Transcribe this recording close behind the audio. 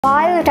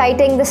While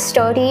writing the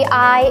story,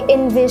 I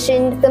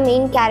envisioned the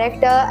main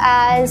character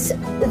as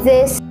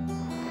this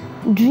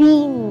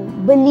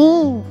dream,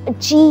 believe,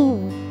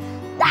 achieve.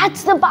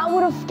 That's the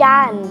power of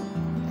can.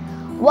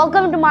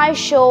 Welcome to my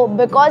show,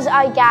 Because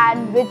I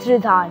Can with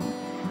Ridhhaan,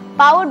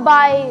 powered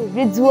by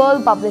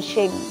RidhzWorld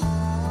Publishing.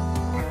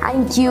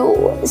 Thank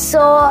you. So,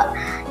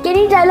 can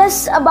you tell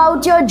us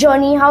about your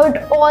journey, how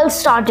it all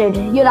started,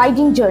 your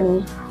writing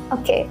journey?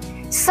 Okay,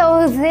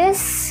 so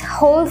this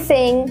whole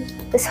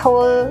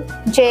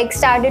jig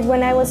started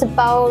when I was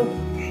about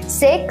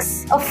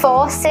 6,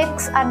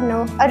 I don't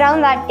know,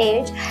 around that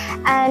age.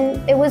 And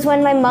it was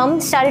when my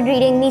mom started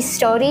reading these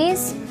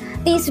stories,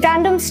 these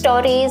random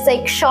stories,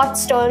 like short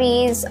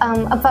stories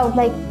about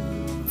like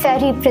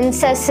fairy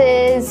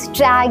princesses,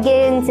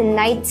 dragons, and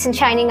knights in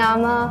shining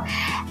armor.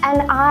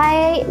 And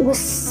I was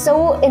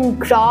so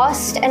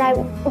engrossed, and I,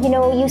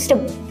 used to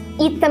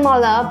eat them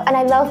all up, and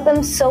I loved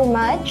them so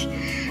much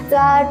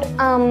that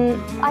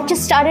I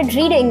just started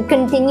reading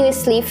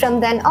continuously from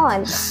then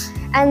on.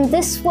 And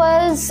this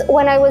was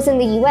when I was in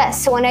the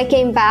US. So when I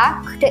came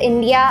back to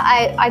India,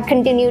 I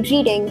continued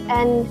reading.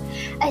 And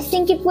I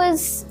think it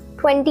was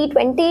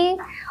 2020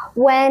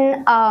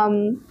 when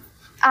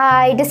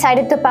I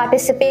decided to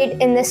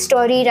participate in the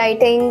story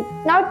writing,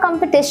 not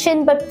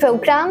competition, but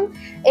program.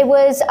 It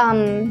was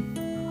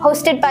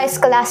hosted by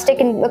Scholastic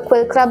and the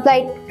Quill Club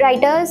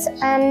writers.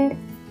 And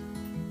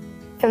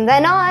from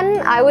then on,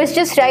 I was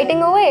just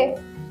writing away.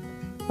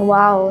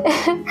 Wow,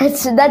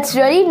 that's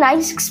really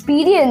nice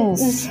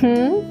experience.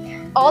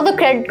 Mm-hmm. All the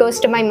credit goes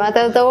to my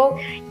mother, though.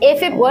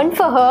 If it weren't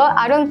for her,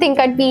 I don't think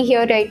I'd be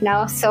here right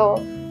now.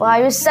 So, wow,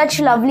 you have such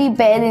lovely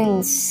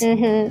parents.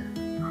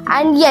 Mm-hmm.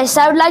 And yes,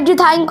 I would like to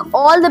thank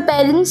all the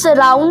parents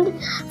around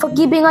for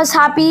keeping us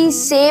happy,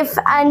 safe,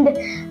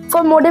 and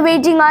for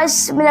motivating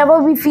us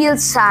whenever we feel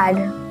sad.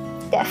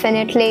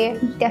 Definitely,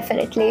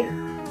 definitely.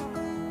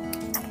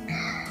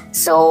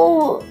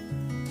 So,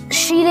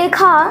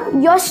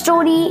 Shreelekha, your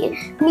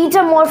story,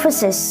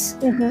 Metamorphosis,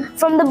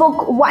 from the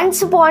book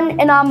Once Upon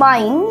in Our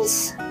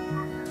Minds,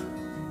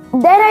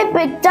 there I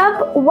picked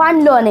up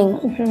one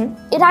learning.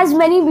 It has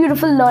many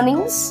beautiful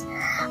learnings,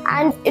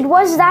 and it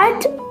was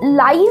that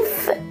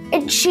life,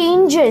 it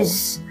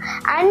changes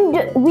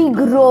and we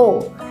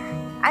grow,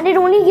 and it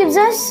only gives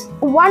us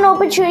one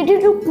opportunity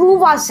to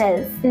prove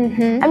ourselves,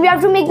 and we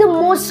have to make the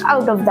most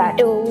out of that.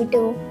 We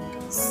do.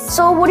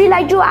 So would you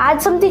like to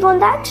add something on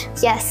that?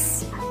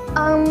 Yes.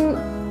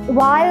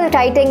 While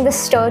writing the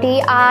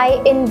story,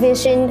 I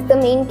envisioned the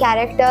main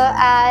character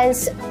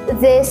as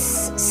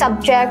this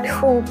subject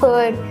who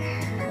could,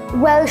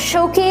 well,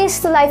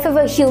 showcase the life of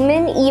a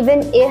human even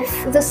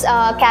if this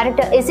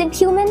character isn't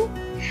human.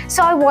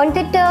 So I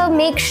wanted to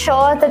make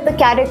sure that the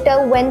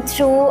character went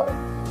through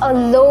a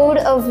load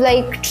of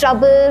like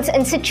troubles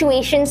and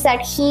situations that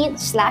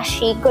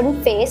he/she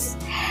couldn't face.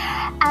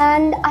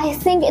 And I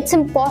think it's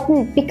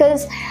important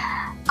because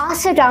our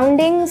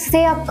surroundings,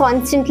 they are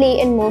constantly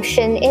in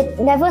motion. It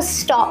never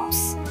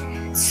stops.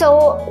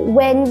 So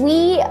when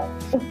we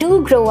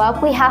do grow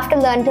up, we have to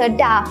learn to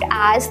adapt,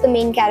 as the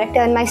main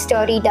character in my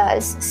story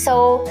does.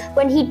 So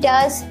when he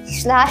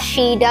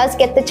does/she does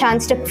get the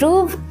chance to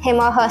prove him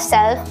or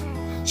herself,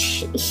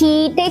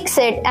 he takes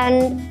it,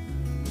 and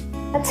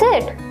that's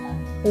it.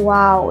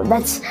 Wow,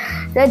 that's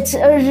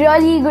a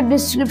really good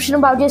description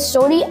about your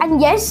story.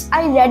 And yes,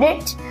 I read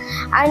it,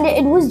 and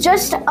it was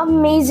just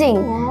amazing.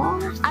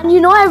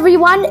 And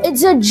everyone,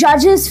 it's a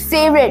judge's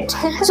favorite.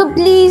 So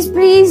please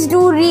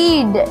do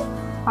read.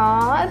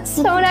 It's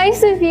so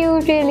nice of you,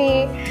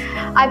 really.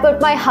 I put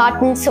my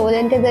heart and soul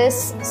into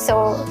this,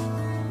 so...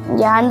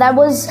 Yeah, and that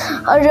was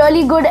a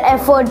really good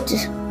effort.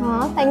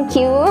 Thank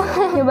you.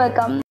 You're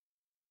welcome.